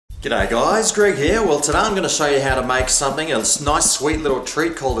G'day guys, Greg here. Well, today I'm going to show you how to make something, a nice sweet little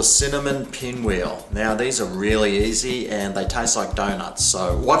treat called a cinnamon pinwheel. Now these are really easy and they taste like donuts,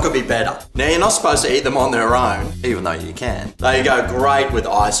 so what could be better? Now you're not supposed to eat them on their own, even though you can. They go great with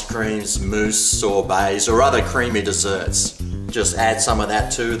ice creams, mousse, sorbets or other creamy desserts. Just add some of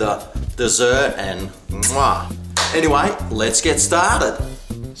that to the dessert and mwah. Anyway, let's get started.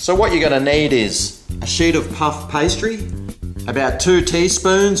 So what you're going to need is a sheet of puff pastry, about 2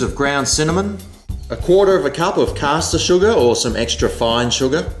 teaspoons of ground cinnamon, 1/4 cup of caster sugar or some extra fine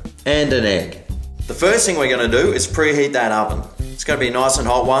sugar, and an egg. The first thing we're going to do is preheat that oven. It's going to be a nice and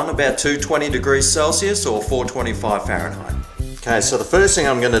hot one, about 220 degrees Celsius or 425 Fahrenheit. Okay, so the first thing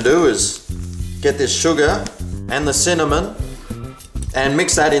I'm going to do is get this sugar and the cinnamon and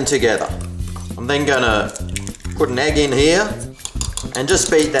mix that in together. I'm then going to put an egg in here and just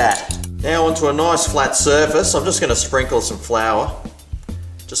beat that. Now onto a nice flat surface, I'm just going to sprinkle some flour,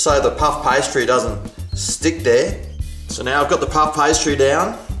 just so the puff pastry doesn't stick there. So now I've got the puff pastry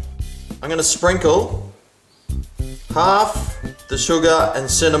down, I'm going to sprinkle half the sugar and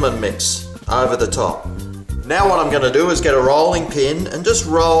cinnamon mix over the top. Now what I'm going to do is get a rolling pin and just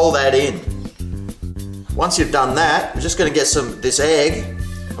roll that in. Once you've done that, we're just going to get this egg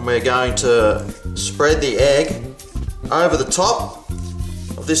and we're going to spread the egg over the top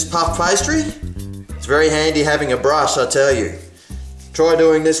of this puff pastry. It's very handy having a brush, I tell you. Try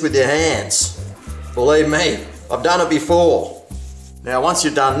doing this with your hands. Believe me, I've done it before. Now once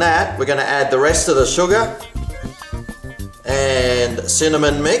you've done that, we're going to add the rest of the sugar and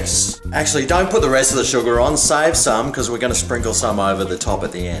cinnamon mix. Actually, don't put the rest of the sugar on, save some because we're going to sprinkle some over the top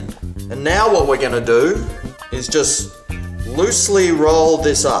at the end. And now what we're going to do is just loosely roll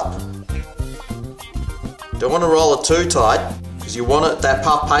this up. Don't want to roll it too tight, because you want that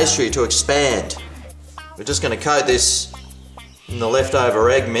puff pastry to expand. We're just going to coat this in the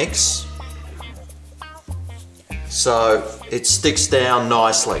leftover egg mix so it sticks down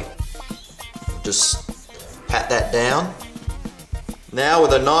nicely. Just pat that down. Now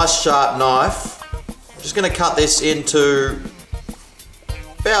with a nice sharp knife, I'm just going to cut this into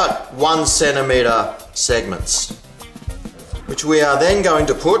about 1 centimeter segments, which we are then going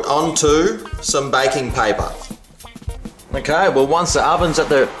to put onto some baking paper. Okay, well once the oven's at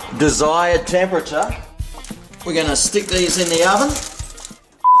the desired temperature, we're going to stick these in the oven.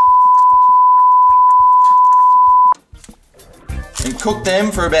 And cook them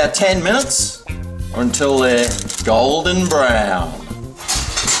for about 10 minutes or until they're golden brown.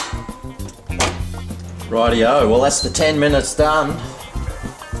 Rightio, well that's the 10 minutes done.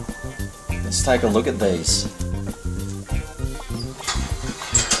 Let's take a look at these.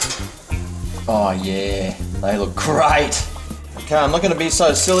 Oh yeah, they look great. Okay, I'm not going to be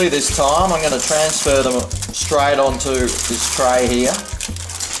so silly this time. I'm going to transfer them straight onto this tray here.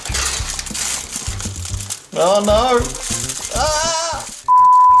 Oh no! Ah!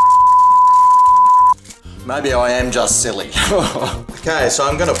 Maybe I am just silly. Okay, so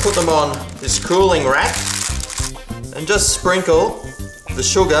I'm going to put them on this cooling rack and just sprinkle the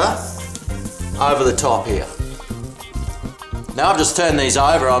sugar over the top here. Now I've just turned these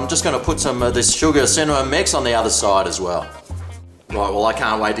over, I'm just going to put some of this sugar cinnamon mix on the other side as well. Right, well I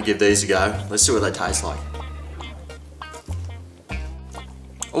can't wait to give these a go. Let's see what they taste like.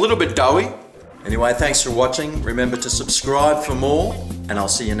 A little bit doughy. Anyway, thanks for watching. Remember to subscribe for more, and I'll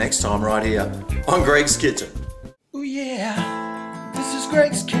see you next time right here on Greg's Kitchen. Oh yeah, this is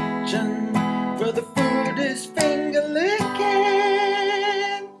Greg's Kitchen.